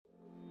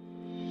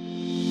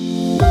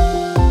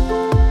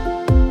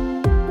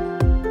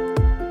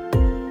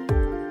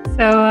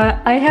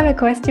I have a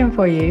question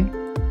for you.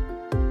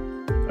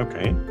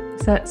 Okay.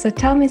 So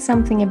tell me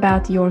something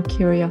about your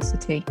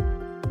curiosity.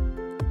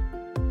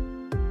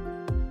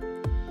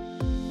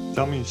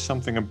 Tell me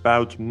something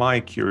about my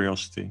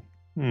curiosity.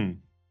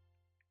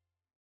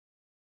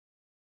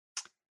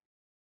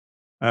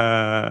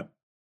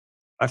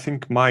 I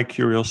think my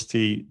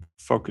curiosity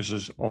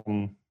focuses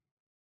on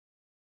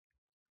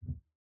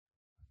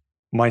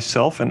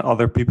myself and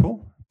other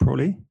people,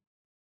 probably.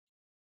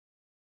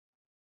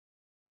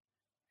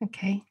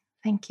 Okay,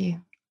 thank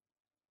you.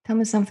 Tell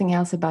me something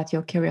else about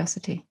your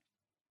curiosity.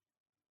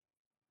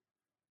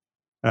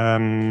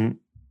 Well,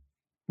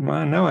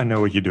 now I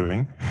know what you're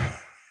doing.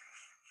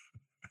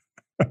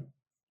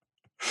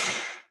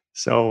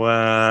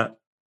 So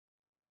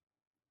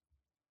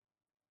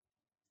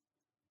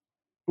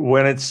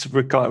when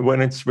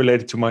it's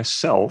related to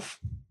myself,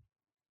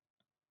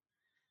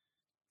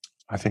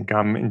 I think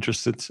I'm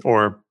interested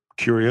or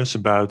curious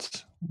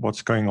about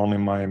what's going on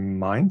in my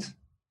mind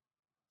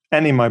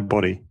and in my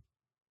body.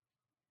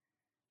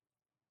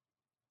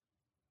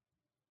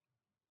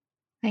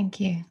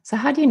 Thank you. So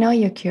how do you know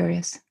you're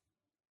curious?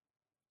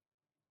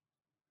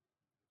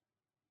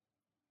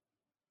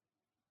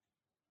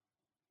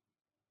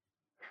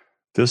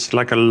 There's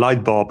like a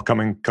light bulb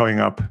going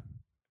up.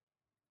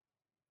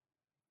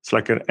 It's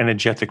like an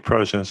energetic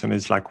process, and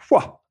it's like,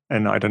 whoa,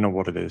 and I don't know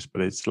what it is,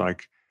 but it's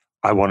like,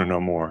 I want to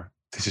know more.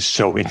 This is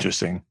so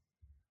interesting.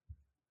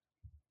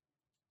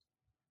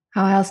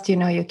 How else do you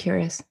know you're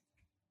curious?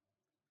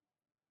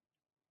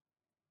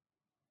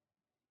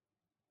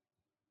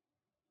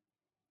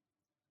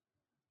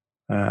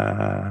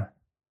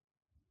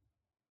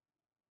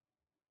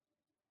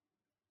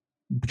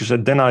 Because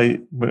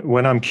then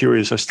when I'm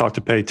curious, I start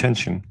to pay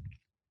attention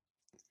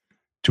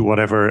to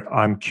whatever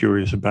I'm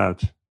curious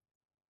about.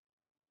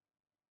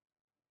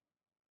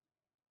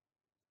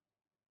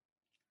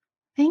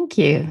 Thank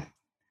you.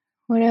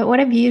 What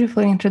a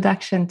beautiful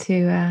introduction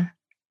to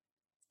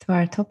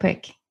our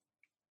topic.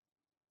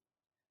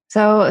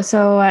 So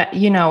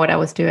you know what I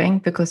was doing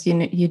because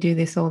you do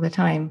this all the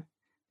time.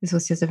 This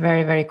was just a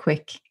very, very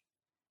quick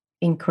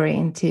inquiry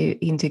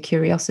into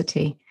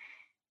curiosity,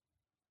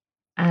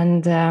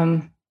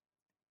 and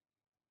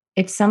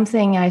it's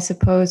something I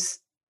suppose.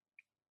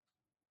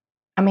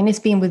 I mean, it's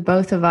been with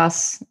both of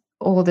us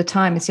all the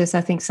time. It's just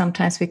I think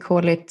sometimes we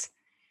call it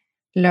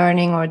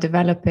learning or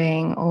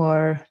developing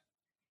or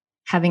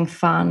having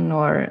fun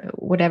or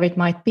whatever it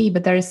might be.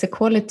 But there is the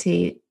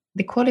quality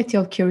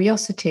of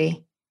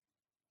curiosity.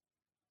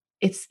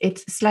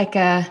 It's like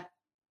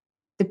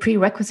the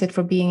prerequisite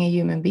for being a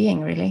human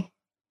being, really.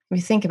 When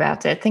you think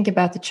about it, think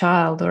about a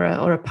child or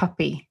a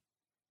puppy.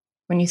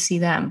 When you see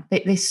them,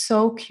 they're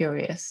so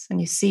curious, and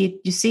you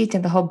see it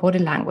in the whole body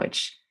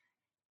language.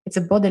 It's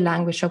a body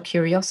language of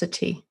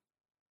curiosity,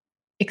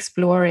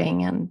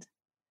 exploring and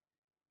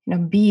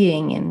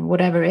being in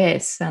whatever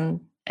is, and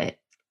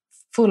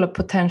full of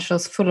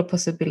potentials, full of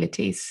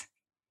possibilities.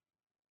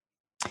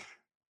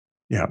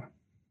 Yeah,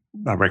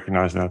 I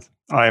recognize that.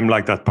 I am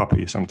like that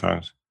puppy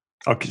sometimes.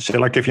 Okay,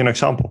 shall I give you an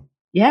example?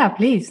 Yeah,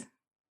 please.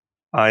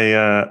 I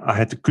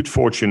had the good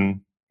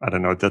fortune. I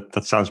don't know,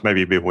 that sounds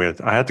maybe a bit weird.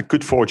 I had the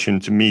good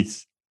fortune to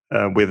meet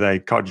with a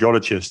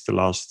cardiologist the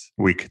last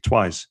week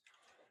twice.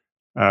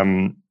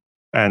 And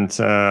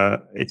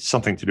it's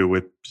something to do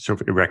with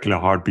sort of irregular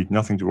heartbeat,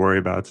 nothing to worry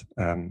about.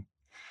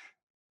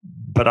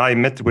 But I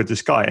met with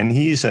this guy, and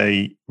he's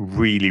a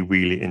really,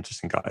 really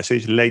interesting guy. So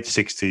he's late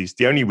 60s.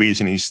 The only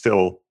reason he's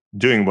still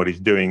doing what he's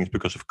doing is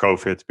because of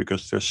COVID,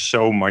 because there's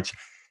so much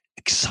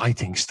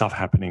exciting stuff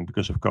happening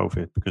because of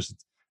COVID, because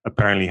it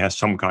apparently has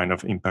some kind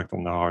of impact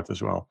on the heart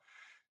as well.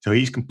 So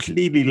he's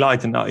completely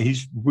light, and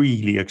he's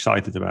really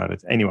excited about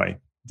it. Anyway,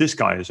 this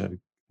guy is a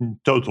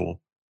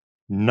total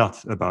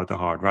nut about the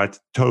heart, right?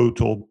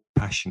 Total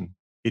passion.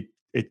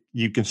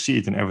 You can see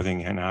it in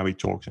everything and how he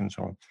talks and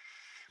so on.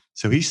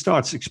 So he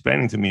starts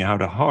explaining to me how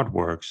the heart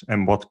works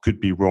and what could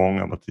be wrong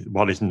and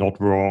what is not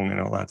wrong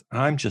and all that.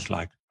 And I'm just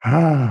like,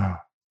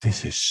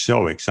 this is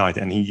so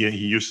exciting. And he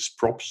uses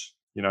props.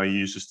 He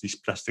uses these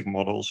plastic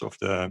models of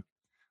the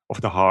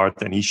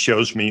heart, and he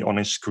shows me on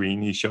his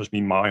screen. He shows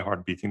me my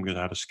heart beating because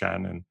I had a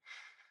scan,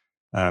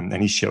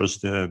 and he shows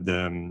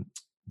the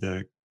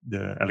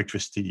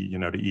electricity, the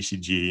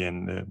ECG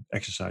and the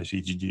exercise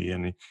ECG,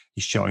 and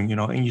he's showing,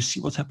 and you see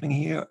what's happening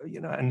here,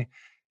 and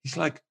he's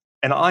like,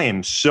 and I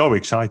am so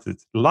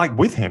excited, like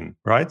with him,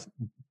 right?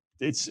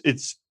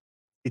 It's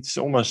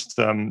almost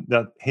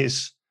that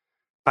his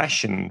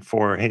passion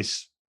for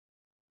his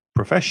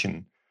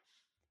profession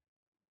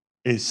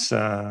is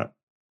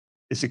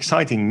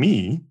exciting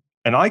me,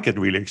 and I get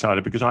really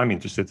excited because I'm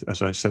interested,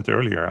 as I said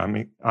earlier.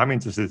 I'm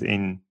interested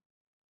in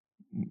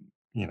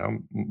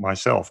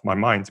myself, my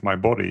mind, my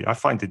body. I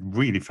find it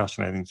really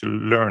fascinating to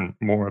learn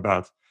more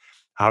about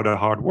how the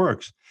heart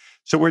works.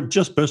 So we're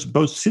just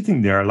both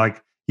sitting there,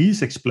 like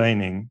he's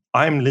explaining,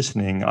 I'm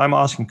listening, I'm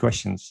asking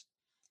questions.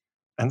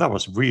 And that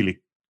was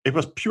it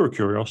was pure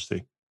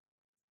curiosity.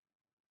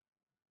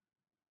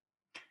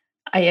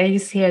 I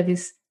just hear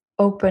this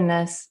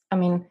openness. I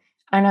mean,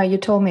 I know you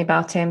told me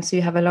about him, so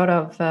you have a lot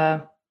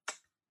of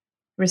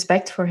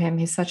respect for him.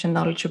 He's such a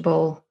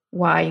knowledgeable,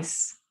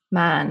 wise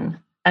man,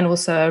 and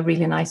also a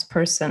really nice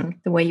person,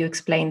 the way you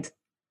explained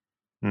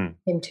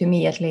him to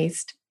me, at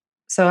least.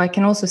 So I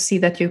can also see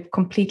that you're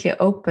completely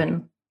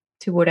open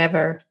to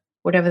whatever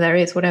there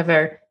is,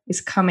 whatever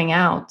is coming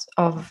out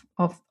of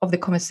the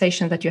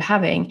conversation that you're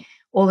having.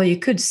 Although you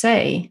could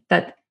say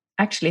that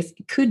actually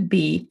it could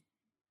be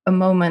a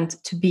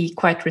moment to be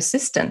quite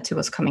resistant to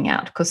what's coming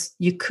out, because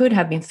you could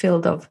have been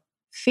filled of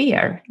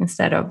fear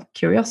instead of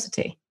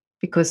curiosity,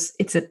 because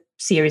it's a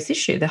serious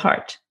issue, the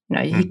heart.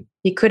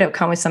 He could have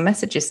come with some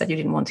messages that you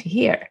didn't want to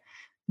hear.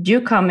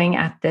 You're coming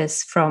at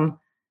this from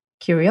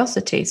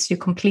curiosity, so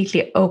you're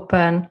completely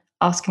open,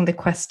 asking the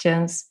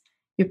questions,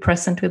 you're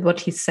present with what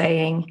he's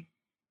saying.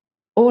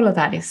 All of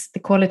that is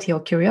the quality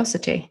of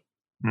curiosity.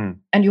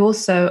 And you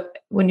also,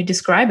 when you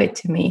describe it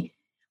to me,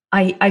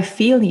 I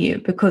feel you,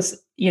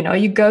 because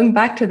you're going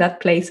back to that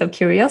place of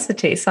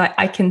curiosity. So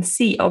I can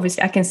see,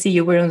 obviously I can see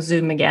you. We're on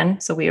Zoom again,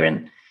 so we're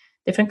in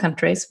different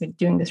countries. We're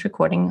doing this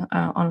recording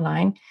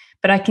online,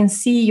 but I can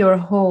see your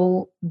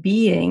whole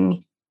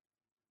being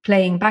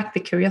playing back the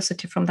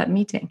curiosity from that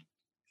meeting.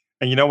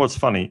 And you know what's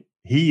funny?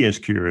 He is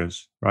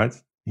curious, right?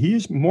 He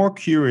is more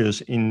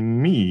curious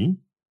in me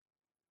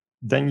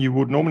than you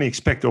would normally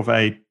expect of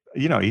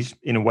he's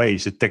in a way,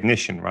 he's a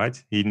technician,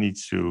 right? He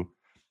needs to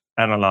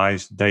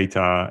analyze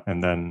data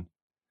and then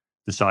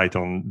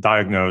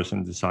diagnose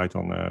and decide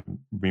on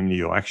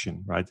remedial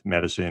action, right?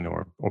 Medicine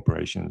or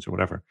operations or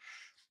whatever.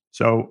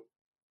 So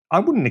I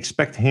wouldn't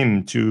expect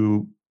him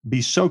to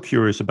be so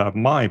curious about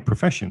my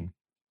profession.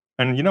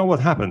 And you know what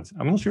happened?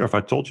 I'm not sure if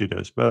I told you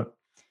this, but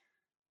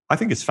I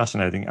think it's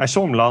fascinating. I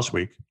saw him last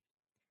week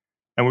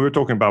and we were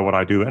talking about what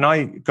I do. And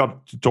I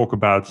got to talk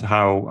about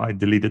how I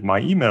deleted my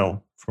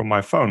email from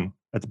my phone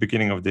at the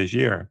beginning of this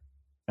year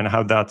and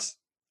how that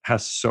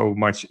has so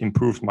much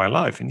improved my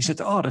life. And he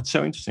said, "Oh, that's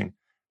so interesting."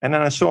 And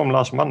then I saw him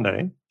last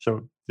Monday.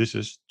 So this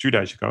is 2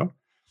 days ago. And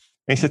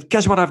he said,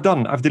 "Guess what I've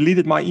done? I've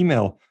deleted my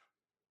email.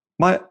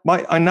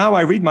 Now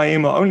I read my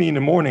email only in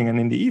the morning and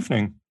in the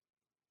evening."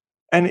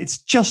 And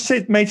it's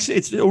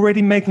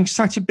already making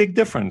such a big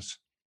difference.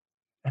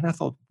 And I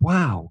thought,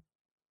 wow,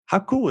 how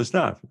cool is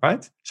that,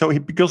 right? So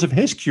because of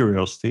his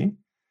curiosity,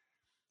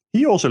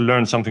 he also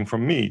learned something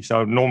from me.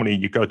 So normally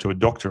you go to a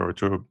doctor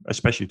or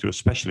especially to a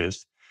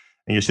specialist,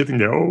 and you're sitting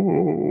there,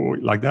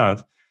 like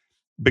that.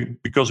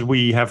 Because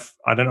we have,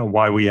 I don't know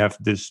why we have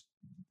this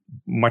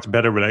much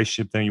better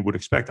relationship than you would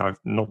expect. I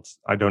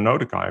don't know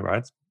the guy,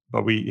 right?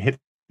 But we hit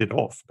it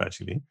off,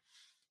 basically.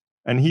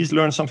 And he's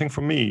learned something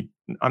from me.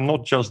 I'm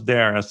not just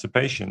there as the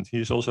patient.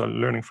 He's also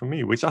learning from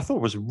me, which I thought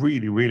was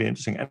really, really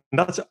interesting. And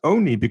that's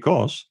only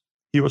because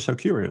he was so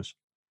curious.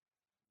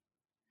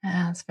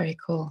 Yeah, that's very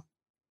cool.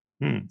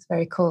 It's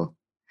very cool.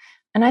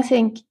 And I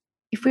think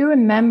if we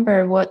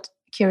remember what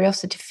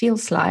curiosity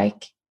feels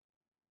like,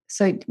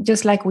 so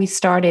just like we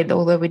started,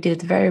 although we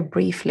did it very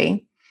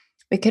briefly,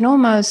 we can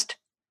almost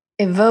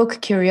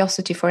evoke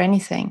curiosity for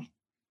anything,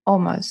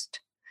 almost.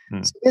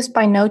 So just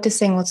by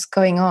noticing what's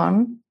going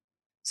on.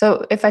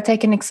 So if I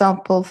take an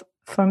example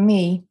for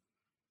me,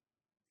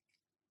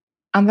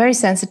 I'm very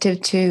sensitive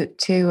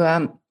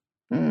to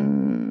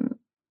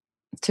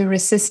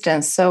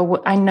resistance.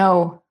 So I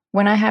know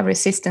when I have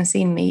resistance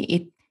in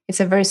me, it's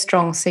a very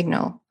strong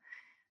signal.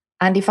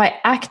 And if I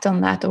act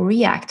on that or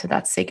react to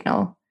that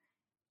signal,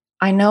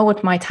 I know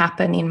what might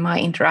happen in my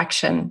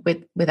interaction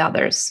with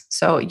others.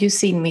 So you've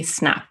seen me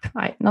snap.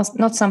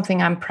 Not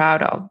something I'm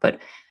proud of, but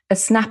a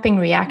snapping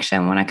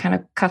reaction when I kind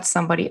of cut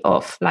somebody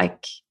off,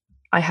 like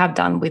I have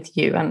done with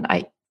you. And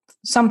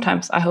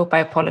sometimes I hope I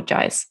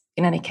apologize.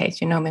 In any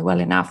case, you know me well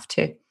enough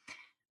to,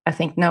 I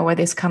think, know where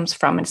this comes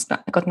from. It's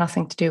got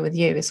nothing to do with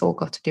you. It's all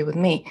got to do with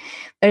me.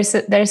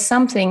 There's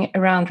something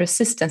around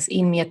resistance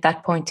in me at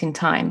that point in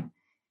time.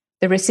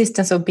 The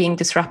resistance of being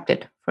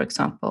disrupted, for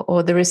example,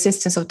 or the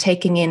resistance of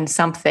taking in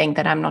something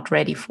that I'm not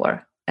ready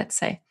for, let's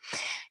say.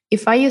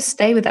 If I just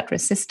stay with that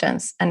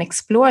resistance and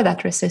explore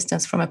that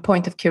resistance from a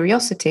point of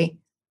curiosity,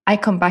 I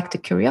come back to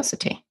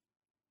curiosity.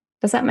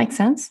 Does that make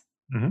sense?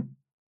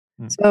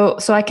 Mm-hmm.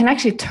 So I can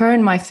actually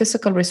turn my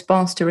physical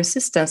response to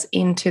resistance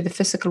into the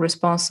physical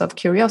response of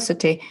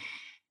curiosity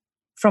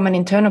from an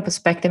internal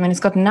perspective. And it's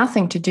got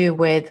nothing to do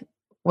with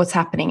what's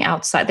happening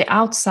outside. The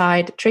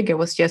outside trigger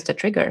was just a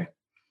trigger.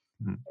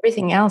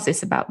 Everything else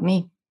is about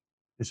me.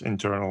 It's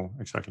internal,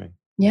 exactly.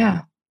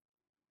 Yeah,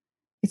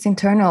 it's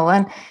internal.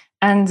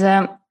 And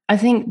I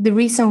think the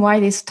reason why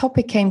this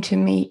topic came to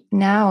me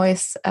now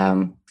is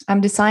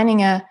I'm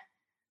designing a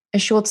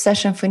short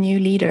session for new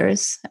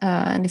leaders,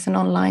 and it's an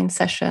online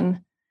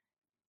session.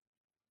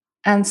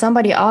 And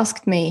somebody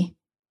asked me,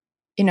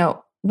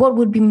 what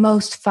would be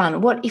most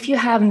fun? What if you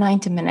have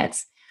 90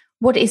 minutes?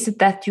 What is it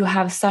that you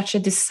have such a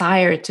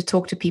desire to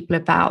talk to people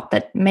about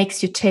that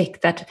makes you tick,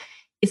 that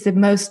is the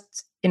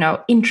most,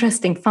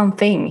 interesting, fun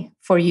thing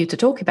for you to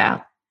talk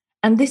about?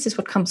 And this is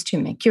what comes to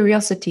me: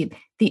 curiosity,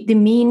 the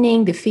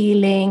meaning, the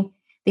feeling,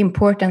 the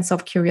importance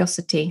of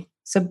curiosity.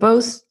 So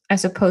both, I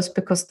suppose,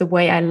 because the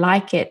way I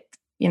like it,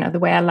 the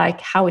way I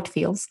like how it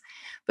feels,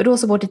 but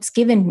also what it's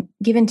given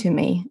to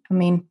me. I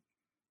mean,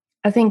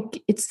 I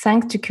think it's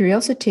thanks to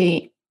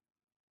curiosity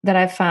that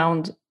I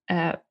found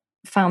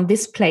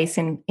this place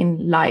in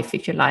life,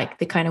 if you like,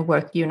 the kind of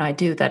work you and I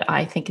do that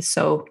I think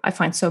I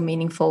find so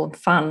meaningful and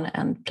fun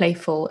and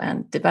playful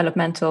and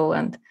developmental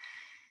and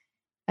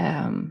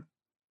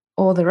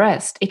all the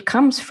rest. It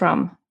comes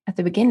from, at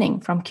the beginning,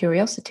 from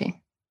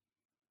curiosity.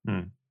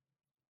 Mm.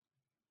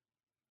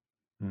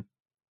 Mm.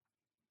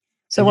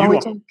 So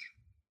when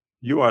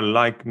you are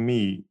like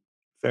me,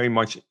 very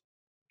much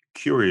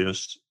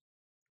curious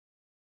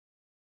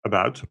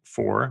about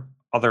for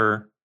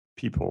other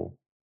people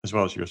as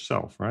well as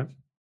yourself, right?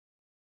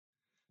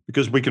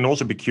 Because we can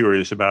also be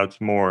curious about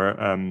more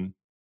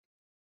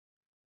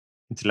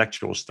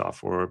intellectual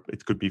stuff, or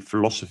it could be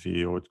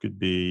philosophy, or it could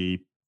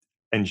be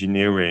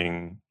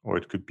engineering, or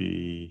it could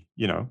be,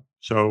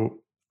 So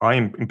I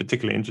am in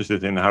particular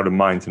interested in how the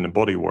mind and the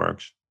body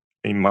works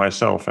in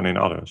myself and in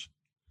others.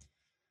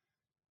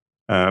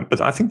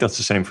 But I think that's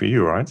the same for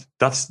you, right?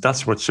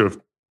 That's what sort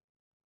of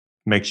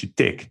makes you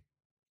tick.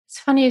 It's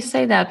funny you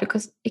say that,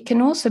 because it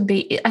can also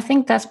be, I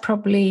think that's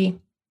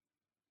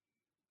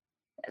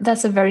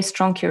a very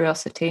strong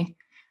curiosity.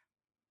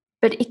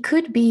 But it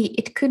could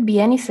be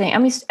anything. I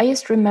mean, I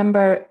just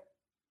remember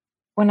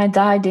when I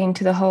dived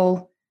into the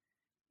whole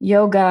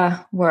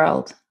yoga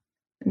world,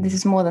 and this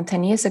is more than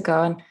 10 years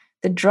ago, and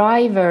the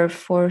driver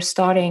for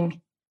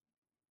starting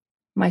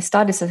my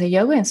studies as a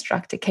yoga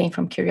instructor came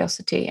from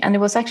curiosity. And it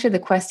was actually the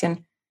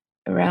question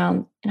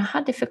around,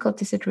 how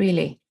difficult is it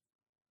really?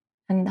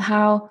 And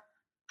how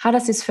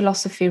does this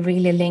philosophy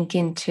really link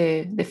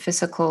into the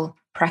physical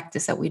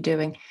practice that we're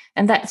doing?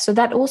 And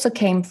that also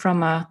came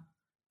from a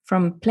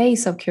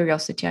place of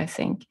curiosity, I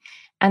think.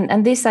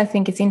 And this, I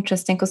think, is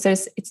interesting because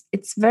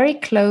it's very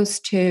close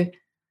to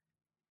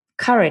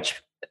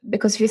courage.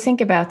 Because if you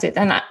think about it,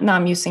 and now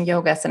I'm using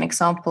yoga as an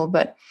example,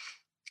 but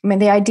I mean,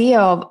 the idea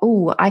of,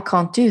 I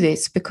can't do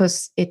this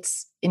because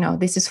it's,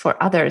 this is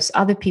for others.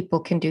 Other people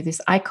can do this.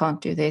 I can't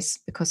do this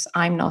because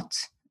I'm not,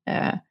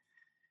 I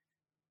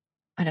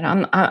don't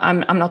know,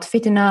 I'm not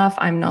fit enough.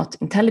 I'm not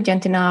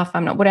intelligent enough.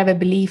 I'm not, whatever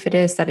belief it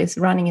is that is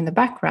running in the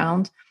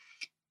background.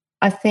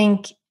 I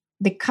think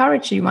the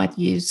courage you might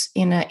use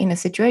in a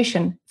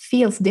situation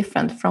feels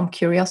different from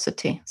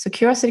curiosity. So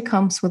curiosity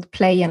comes with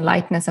play and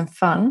lightness and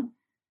fun.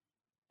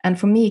 And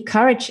for me,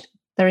 courage,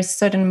 there is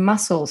certain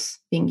muscles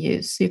being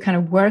used. So you kind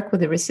of work with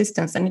the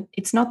resistance. And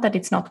it's not that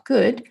it's not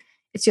good,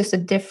 it's just a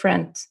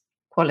different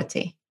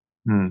quality.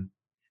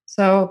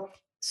 So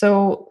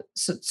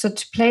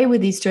to play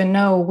with these two and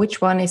know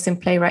which one is in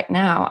play right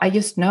now, I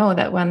just know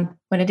that when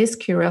it is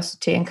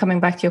curiosity, and coming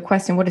back to your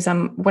question,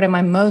 what am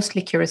I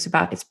mostly curious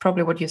about? It's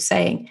probably what you're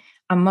saying.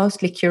 I'm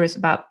mostly curious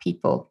about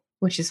people,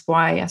 which is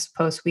why I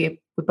suppose we're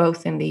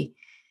both in the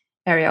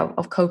area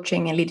of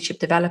coaching and leadership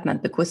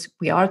development, because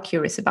we are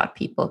curious about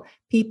people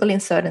in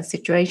certain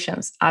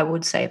situations, I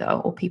would say, though,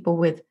 or people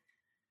with,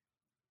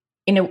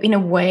 in a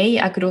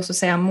way, I could also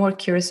say I'm more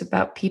curious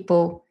about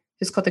people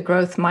who's got a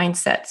growth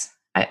mindset.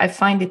 I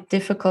find it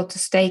difficult to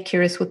stay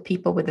curious with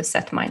people with a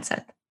set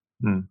mindset.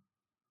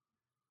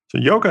 So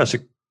yoga is a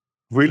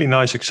really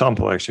nice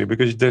example, actually,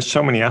 because there's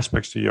so many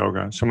aspects to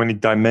yoga, so many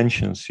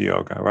dimensions to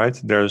yoga, right?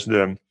 There's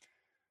the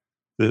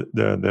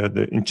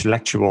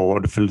intellectual or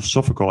the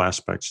philosophical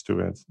aspects to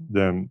it,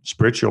 the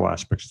spiritual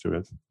aspects to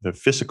it, the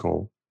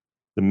physical,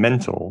 the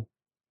mental,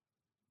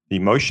 the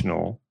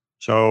emotional.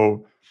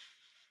 So,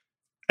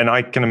 and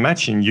I can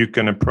imagine you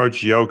can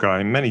approach yoga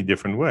in many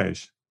different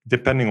ways,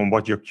 depending on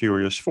what you're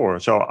curious for.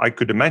 So I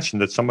could imagine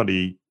that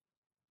somebody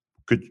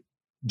could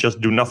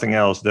just do nothing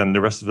else than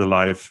the rest of their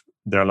life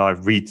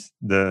read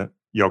the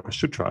Yoga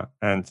Sutra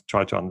and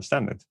try to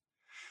understand it.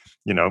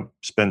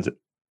 Spend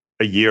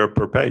a year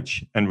per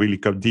page and really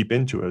go deep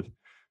into it.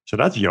 So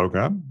that's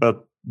yoga.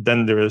 But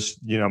then there is,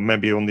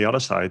 maybe on the other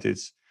side,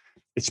 it's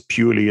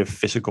purely a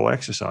physical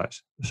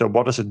exercise. So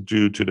what does it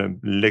do to the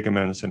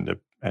ligaments and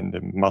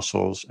the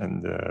muscles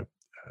and the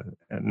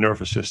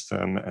nervous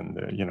system and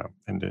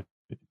the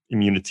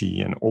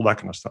immunity and all that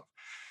kind of stuff?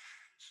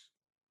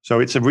 So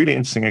it's a really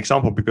interesting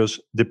example, because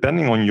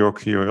depending on your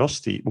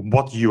curiosity,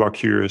 what you are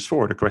curious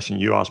for, the question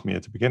you asked me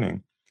at the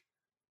beginning,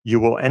 you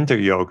will enter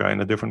yoga in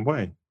a different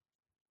way.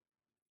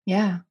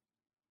 Yeah.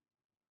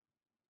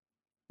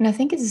 And I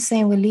think it's the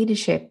same with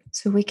leadership.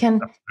 So we can,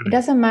 Absolutely. It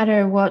doesn't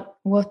matter what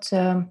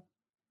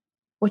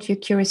you're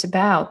curious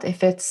about.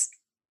 If it's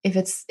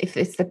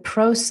the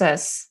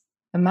process,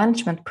 a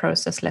management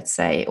process, let's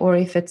say, or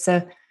if it's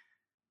a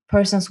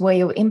person's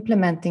way of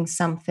implementing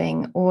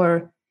something,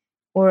 or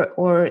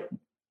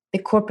the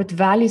corporate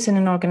values in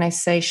an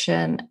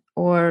organization,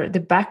 or the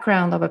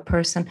background of a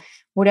person,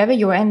 whatever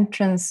your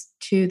entrance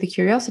to the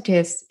curiosity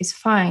is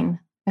fine.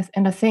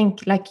 And I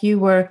think, like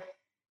you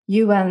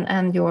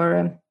and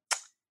your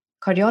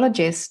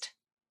cardiologist,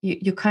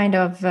 you kind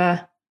of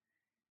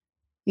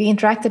you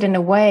interacted in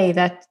a way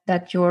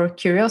that your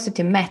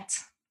curiosity met.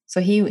 So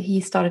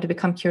he started to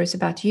become curious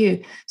about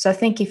you. So I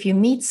think if you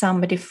meet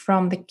somebody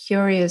from the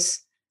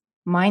curious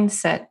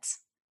mindset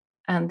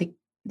and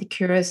the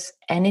curious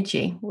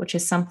energy, which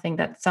is something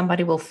that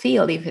somebody will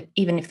feel,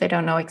 even if they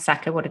don't know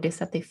exactly what it is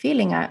that they're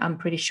feeling. I'm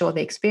pretty sure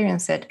they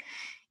experience it.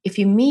 If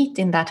you meet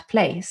in that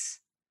place,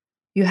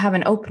 you have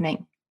an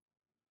opening.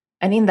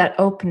 And in that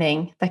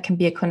opening, that can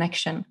be a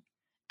connection.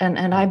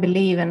 And I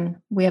believe, and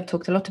we have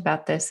talked a lot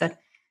about this, that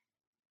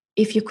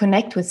if you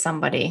connect with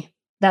somebody,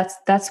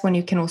 that's when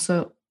you can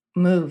also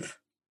move.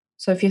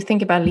 So if you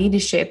think about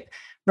leadership,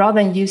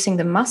 rather than using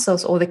the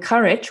muscles or the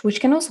courage, which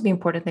can also be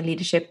important in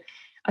leadership,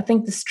 I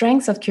think the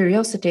strength of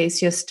curiosity is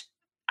just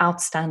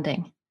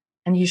outstanding.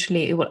 And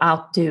usually it will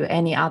outdo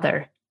any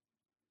other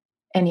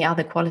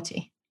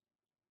quality.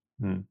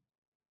 Mm.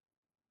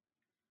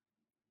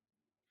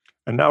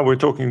 And now we're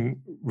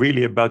talking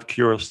really about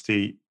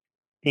curiosity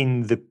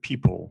in the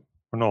people,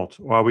 or not?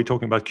 Or are we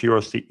talking about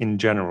curiosity in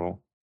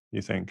general,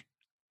 you think?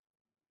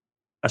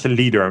 As a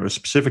leader,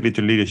 specifically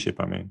to leadership,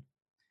 I mean.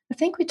 I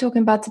think we're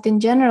talking about it in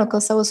general,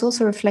 because I was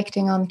also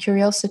reflecting on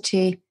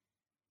curiosity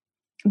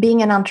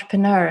being an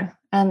entrepreneur,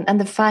 and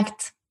the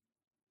fact,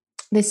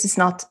 this is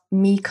not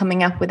me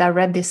coming up with, I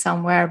read this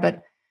somewhere,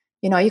 but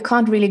you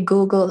can't really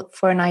Google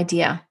for an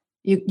idea.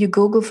 You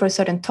Google for a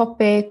certain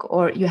topic,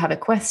 or you have a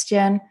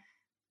question,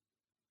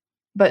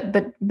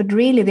 but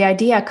really the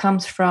idea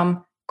comes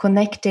from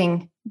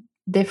connecting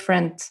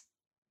different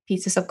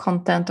pieces of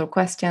content or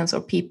questions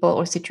or people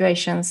or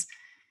situations,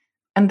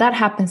 and that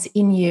happens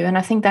in you. And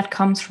I think that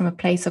comes from a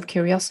place of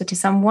curiosity.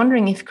 So I'm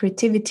wondering if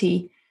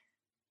creativity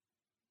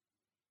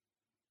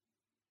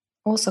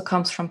also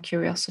comes from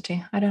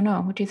curiosity. I don't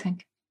know. What do you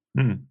think?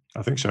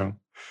 I think so.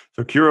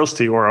 So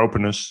curiosity or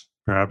openness,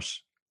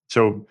 perhaps.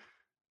 So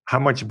how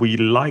much we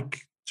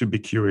like to be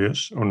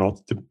curious or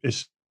not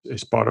is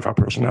part of our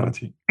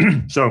personality.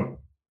 So,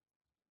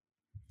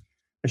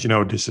 as you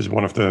know, this is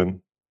one of the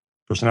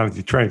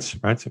personality traits,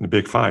 right? In the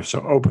Big Five.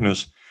 So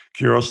openness,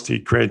 curiosity,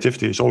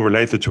 creativity is all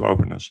related to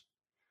openness.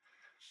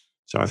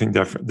 So I think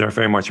they're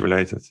very much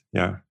related.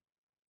 Yeah.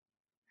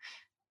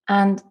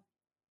 And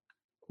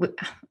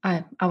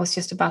I was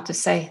just about to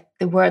say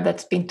the word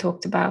that's been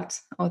talked about,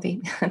 or the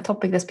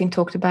topic that's been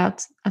talked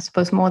about, I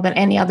suppose more than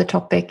any other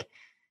topic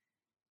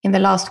in the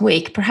last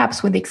week,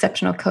 perhaps with the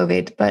exception of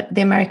COVID, but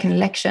the American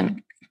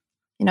election.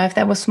 If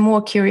there was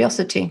more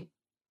curiosity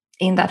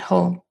in that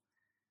whole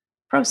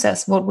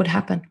process, what would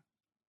happen?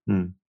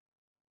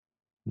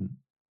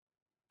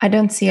 I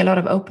don't see a lot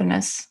of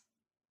openness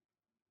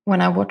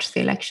when I watched the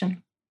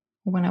election.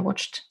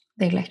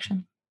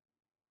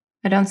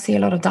 I don't see a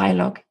lot of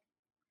dialogue.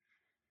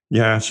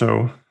 Yeah,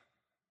 so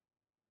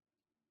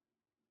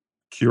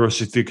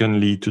curiosity can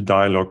lead to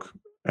dialogue,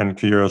 and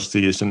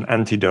curiosity is an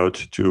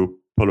antidote to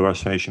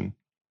polarization.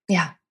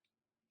 Yeah.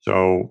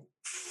 So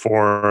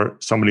for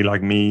somebody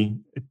like me,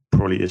 it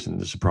probably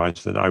isn't a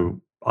surprise that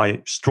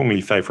I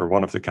strongly favor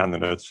one of the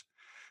candidates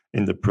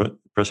in the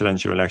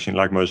presidential election,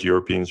 like most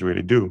Europeans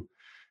really do.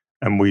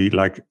 And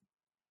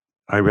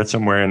I read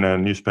somewhere in a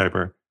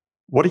newspaper,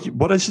 what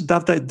is it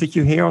that did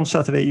you hear on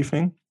Saturday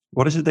evening?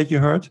 What is it that you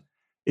heard?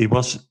 It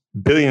was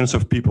billions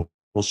of people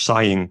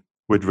sighing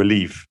with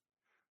relief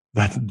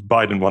that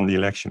Biden won the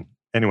election.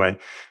 Anyway,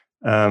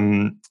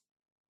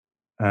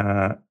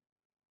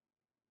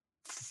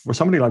 for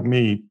somebody like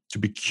me to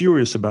be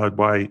curious about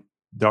why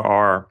there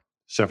are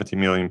 70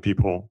 million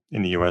people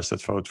in the US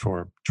that vote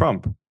for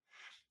Trump,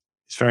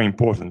 it's very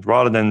important,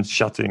 rather than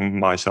shutting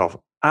myself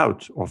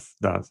out of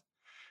that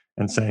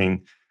and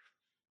saying,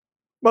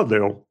 well,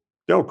 they're all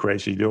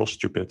crazy, they're all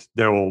stupid,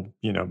 they're all,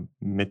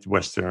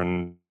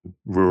 Midwestern,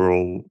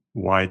 rural,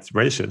 white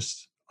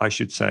racists. I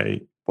should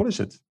say, what is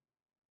it?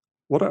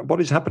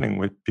 What is happening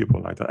with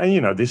people like that?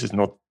 And this is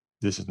not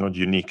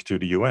unique to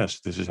the US.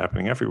 This is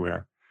happening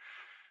everywhere.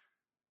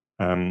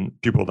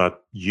 People that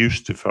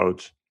used to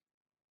vote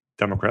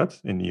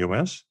Democrat in the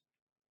US,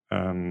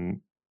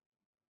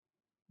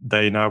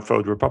 they now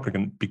vote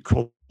Republican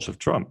because of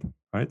Trump,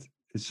 right?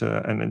 It's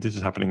and this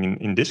is happening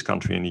in this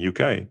country, in the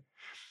UK.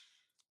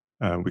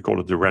 We call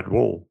it the Red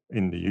Wall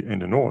in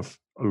the north.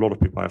 A lot of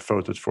people have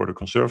voted for the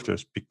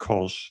Conservatives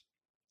because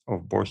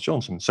of Boris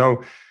Johnson.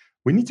 So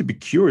we need to be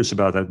curious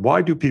about that.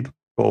 Why do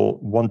people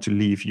want to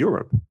leave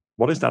Europe?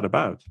 What is that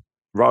about?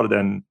 Rather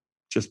than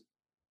just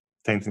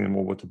painting them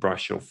all with the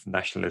brush of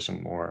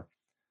nationalism or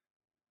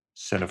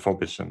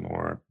xenophobism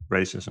or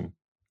racism,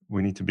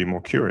 we need to be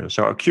more curious.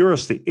 So our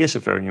curiosity is a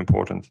very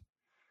important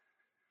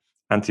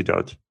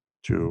antidote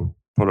to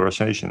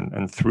polarization,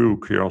 and through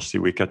curiosity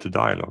we get to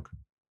dialogue,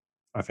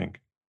 I think.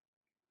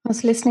 I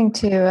was listening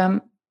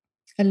to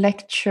a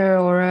lecture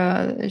or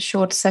a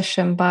short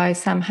session by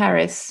Sam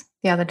Harris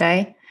the other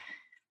day,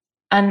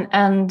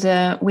 and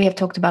we have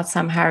talked about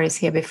Sam Harris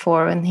here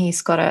before, and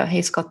he's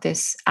got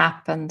this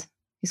app, and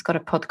he's got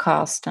a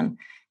podcast, and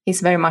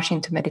he's very much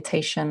into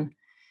meditation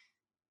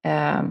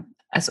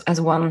as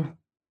one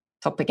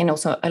topic, and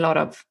also a lot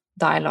of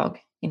dialogue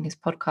in his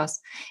podcast.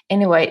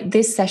 Anyway,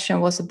 this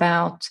session was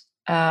about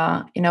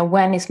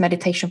when is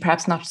meditation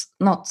perhaps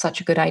not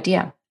such a good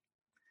idea.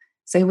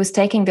 So he was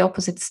taking the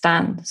opposite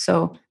stand.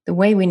 So the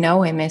way we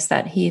know him is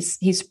that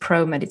he's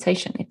pro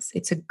meditation.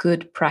 It's a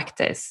good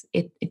practice.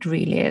 It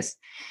really is.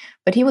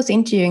 But he was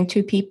interviewing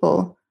two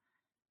people,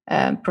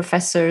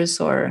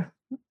 professors or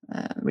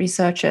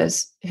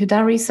researchers who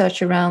done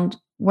research around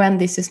when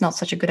this is not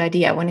such a good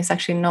idea, when it's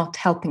actually not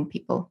helping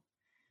people.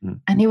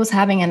 And he was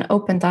having an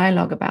open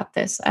dialogue about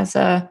this as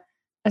a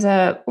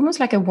almost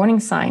like a warning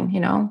sign.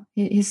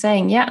 He's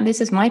saying, yeah, this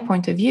is my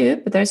point of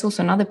view, but there's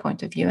also another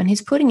point of view, and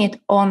he's putting it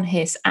on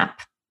his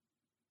app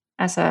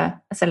as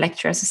a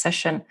lecture, as a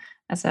session,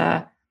 as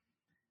a,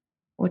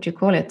 what do you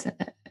call it,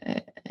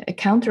 a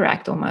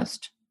counteract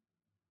almost.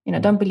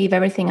 Don't believe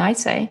everything I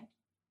say.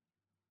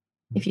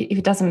 If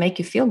it doesn't make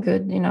you feel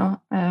good,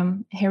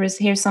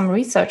 here's some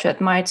research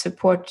that might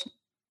support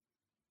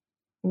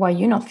why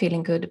you're not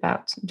feeling good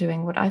about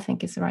doing what I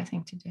think is the right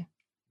thing to do.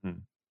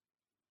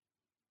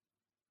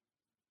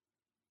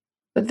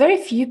 But very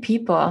few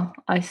people,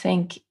 I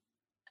think.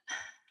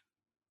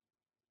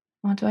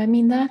 What do I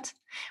mean that?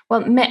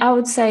 Well, I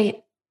would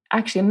say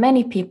actually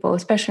many people,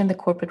 especially in the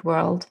corporate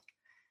world,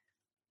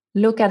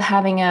 look at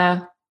having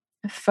a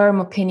firm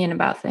opinion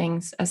about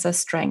things as a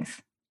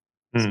strength.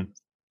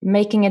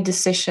 Making a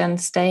decision,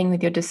 staying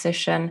with your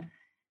decision,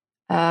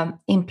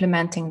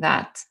 implementing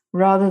that,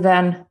 rather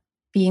than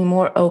being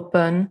more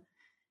open.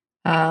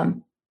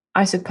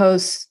 I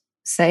suppose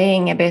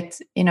saying a bit,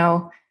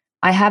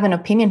 I have an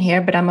opinion here,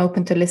 but I'm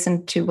open to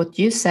listen to what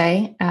you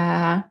say,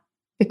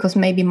 because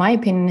maybe my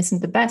opinion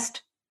isn't the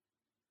best.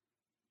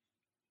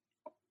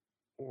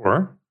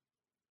 Or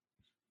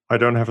I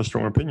don't have a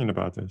strong opinion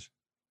about this.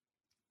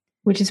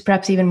 Which is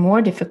perhaps even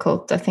more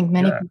difficult. I think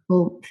many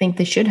people think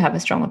they should have a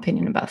strong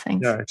opinion about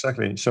things. Yeah,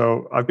 exactly.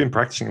 So I've been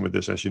practicing with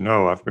this, as you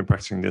know. I've been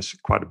practicing this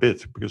quite a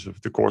bit because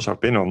of the course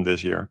I've been on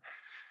this year.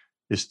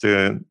 Is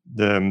the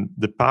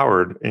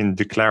power in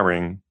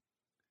declaring,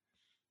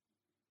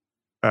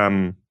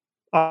 I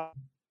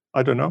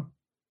don't know.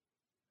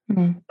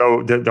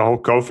 So the whole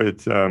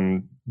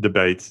COVID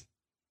debate,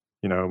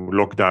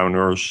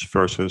 lockdowners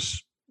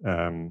versus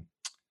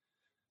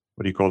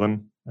what do you call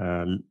them?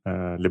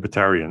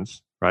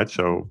 Libertarians, right?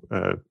 So,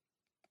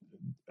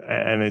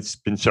 and it's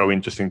been so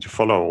interesting to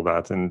follow all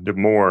that. And the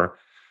more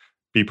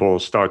people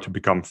start to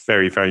become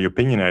very, very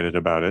opinionated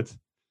about it,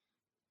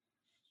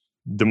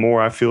 the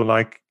more I feel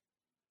like,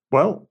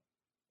 well,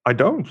 I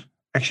don't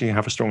actually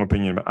have a strong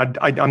opinion.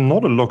 I'm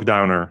not a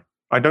lockdowner.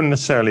 I don't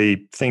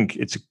necessarily think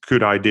it's a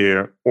good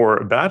idea or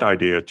a bad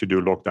idea to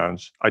do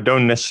lockdowns. I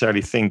don't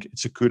necessarily think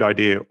it's a good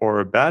idea or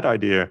a bad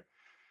idea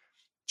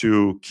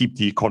to keep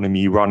the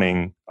economy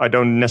running. I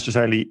don't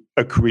necessarily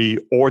agree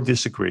or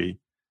disagree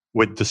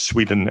with the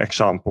Sweden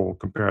example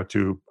compared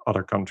to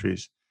other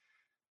countries.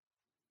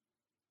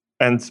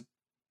 And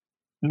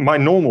my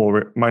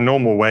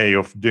normal way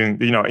of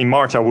doing, in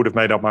March I would have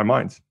made up my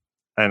mind,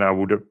 and I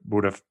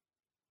would have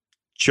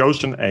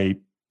chosen a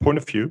point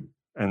of view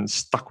and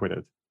stuck with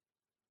it.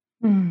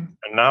 And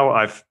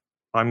now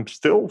I'm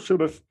still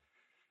sort of,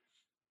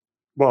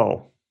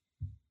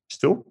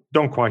 still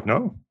don't quite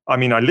know. I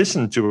mean, I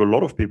listen to a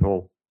lot of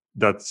people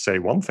that say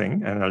one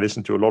thing, and I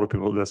listen to a lot of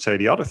people that say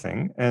the other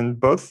thing, and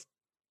both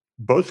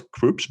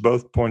groups,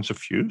 both points of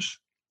views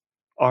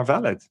are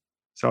valid.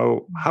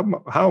 So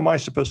how am I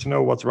supposed to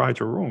know what's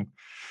right or wrong?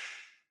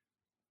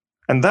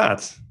 And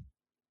that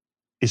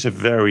is a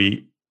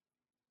very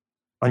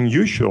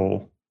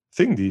unusual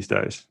thing these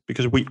days,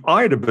 because we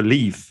either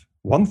believe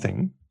one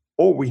thing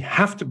or we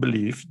have to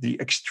believe the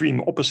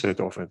extreme opposite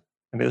of it.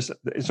 And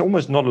it's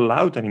almost not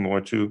allowed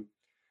anymore to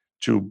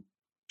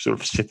sort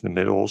of sit in the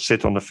middle,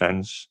 sit on the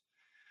fence,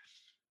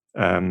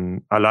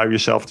 allow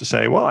yourself to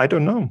say, well, I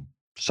don't know.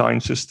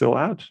 Science is still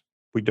out.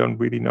 We don't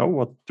really know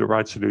what the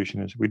right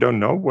solution is. We don't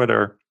know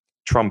whether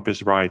Trump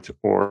is right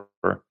or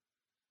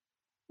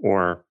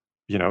the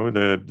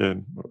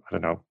I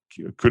don't know,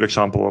 good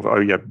example of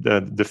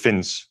the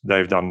Finns,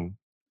 they've done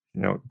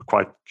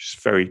quite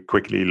very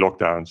quickly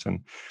lockdowns. And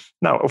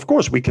now, of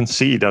course, we can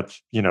see that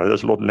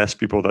there's a lot less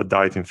people that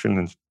died in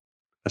Finland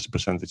as a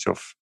percentage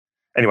of.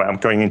 Anyway, I'm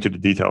going into the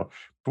detail.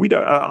 We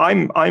don't.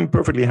 I'm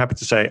perfectly happy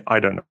to say I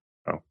don't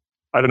know.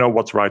 I don't know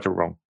what's right or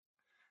wrong,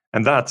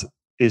 and that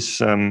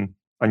is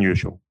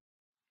unusual.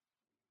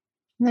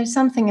 There's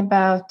something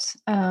about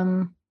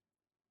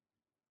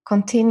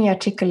continue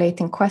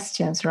articulating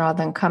questions rather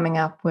than coming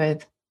up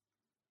with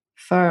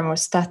firm or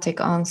static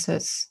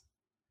answers.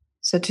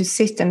 So to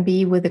sit and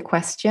be with the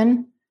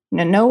question,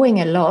 knowing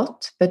a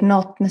lot, but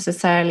not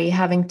necessarily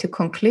having to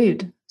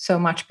conclude so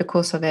much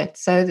because of it.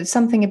 So there's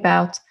something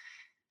about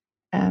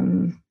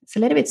it's a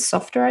little bit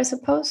softer, I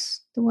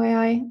suppose, the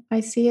way I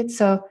see it.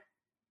 So,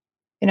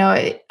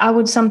 I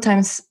would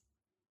sometimes,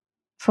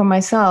 for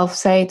myself,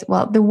 say,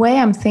 well, the way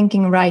I'm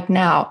thinking right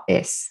now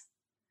is.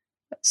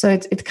 So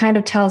it kind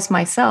of tells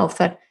myself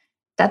that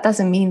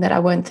doesn't mean that I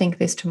won't think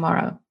this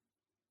tomorrow,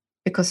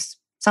 because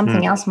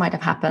something else might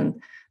have happened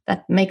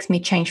that makes me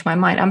change my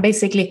mind. I'm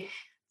basically,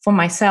 for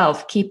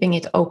myself, keeping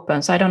it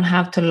open so I don't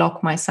have to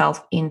lock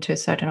myself into a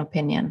certain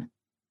opinion.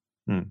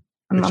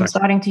 I'm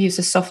starting to use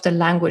a softer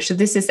language. So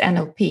this is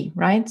NLP,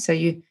 right? So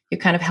you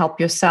kind of help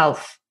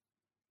yourself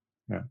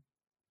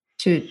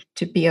to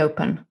be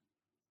open.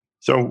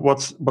 So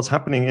what's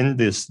happening in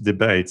this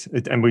debate,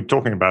 and we're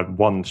talking about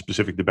one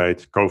specific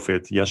debate,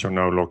 COVID, yes or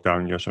no,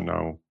 lockdown, yes or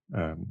no,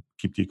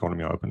 keep the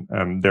economy open.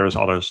 There's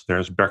others,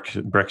 there's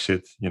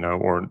Brexit,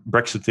 or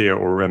Brexiteer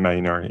or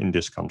Remainer in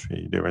this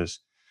country. There is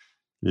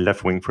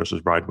left wing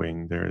versus right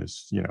wing. There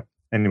is,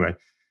 anyway.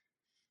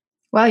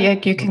 Well,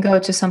 you can go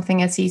to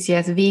something as easy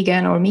as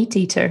vegan or meat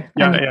eater.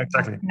 Yeah,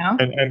 exactly.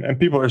 And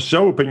people are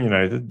so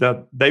opinionated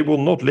that they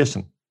will not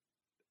listen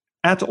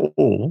at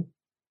all.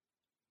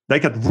 They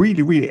get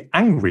really, really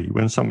angry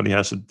when somebody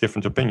has a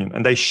different opinion,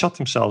 and they shut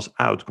themselves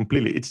out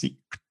completely. It's the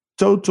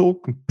total,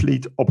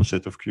 complete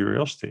opposite of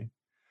curiosity.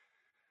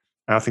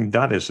 And I think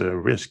that is a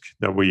risk,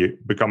 that we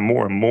become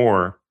more and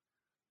more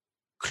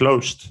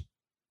closed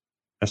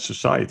as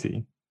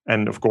society.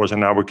 And of course,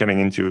 and now we're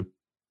getting into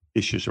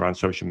issues around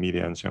social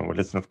media and so on. Well,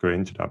 let's not go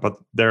into that. But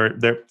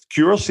their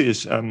curiosity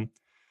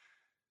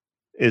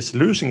is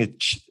losing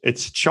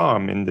its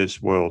charm in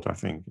this world. I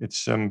think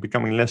it's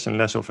becoming less and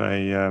less of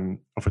a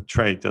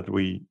trait that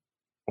we,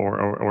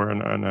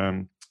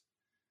 a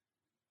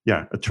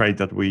trait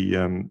that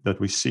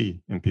we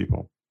see in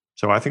people.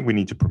 So I think we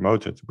need to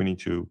promote it. We need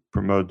to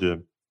promote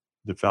the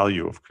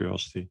value of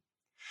curiosity.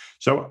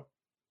 So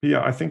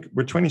I think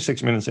we're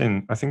 26 minutes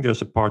in. I think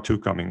there's a part 2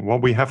 coming.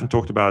 What we haven't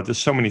talked about, there's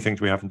so many things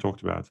we haven't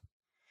talked about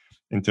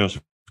in terms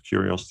of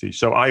curiosity.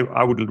 So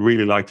I would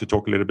really like to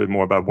talk a little bit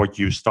more about what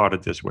you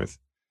started this with.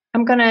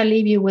 I'm going to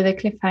leave you with a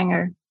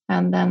cliffhanger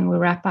and then we'll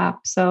wrap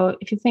up. So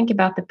if you think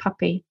about the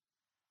puppy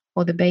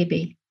or the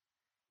baby,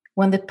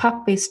 when the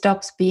puppy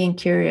stops being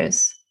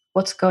curious,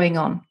 what's going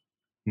on?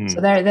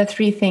 So there are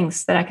 3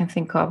 things that I can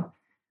think of.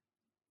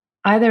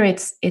 Either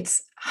it's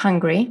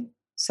hungry,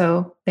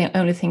 so the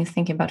only thing it's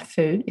thinking about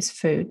is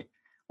food,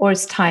 or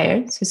it's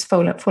tired, so it's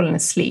fallen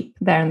asleep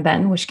there and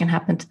then, which can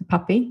happen to the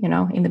puppy,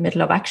 in the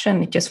middle of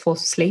action, it just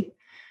falls asleep.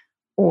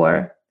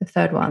 Or the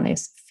third one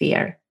is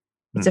fear.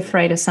 It's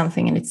afraid of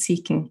something and it's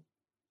seeking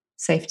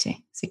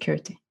safety,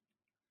 security.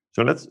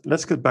 So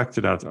let's get back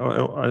to that.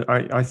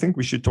 I think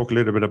we should talk a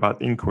little bit about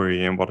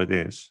inquiry and what it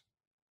is.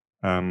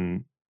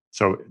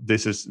 So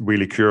this is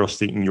really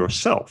curiosity in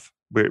yourself.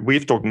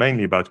 We've talked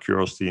mainly about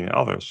curiosity in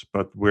others,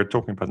 but we're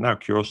talking about now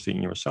curiosity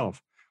in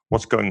yourself.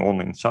 What's going on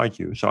inside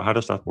you? So how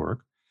does that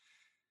work?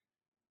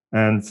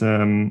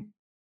 And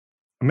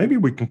maybe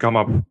we can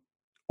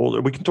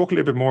we can talk a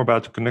little bit more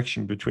about the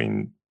connection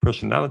between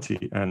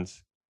personality and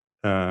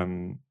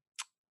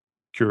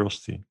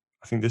curiosity.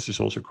 I think this is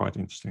also quite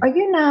interesting.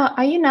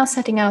 Are you now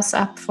setting us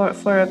up for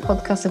a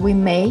podcast that we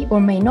may or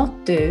may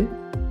not do?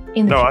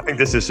 I think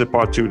this is a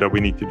part 2 that we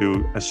need to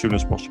do as soon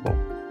as possible.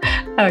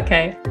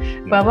 Okay.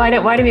 Well,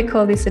 why do we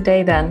call this a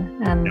day then?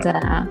 And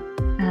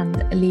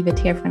leave it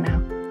here for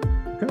now.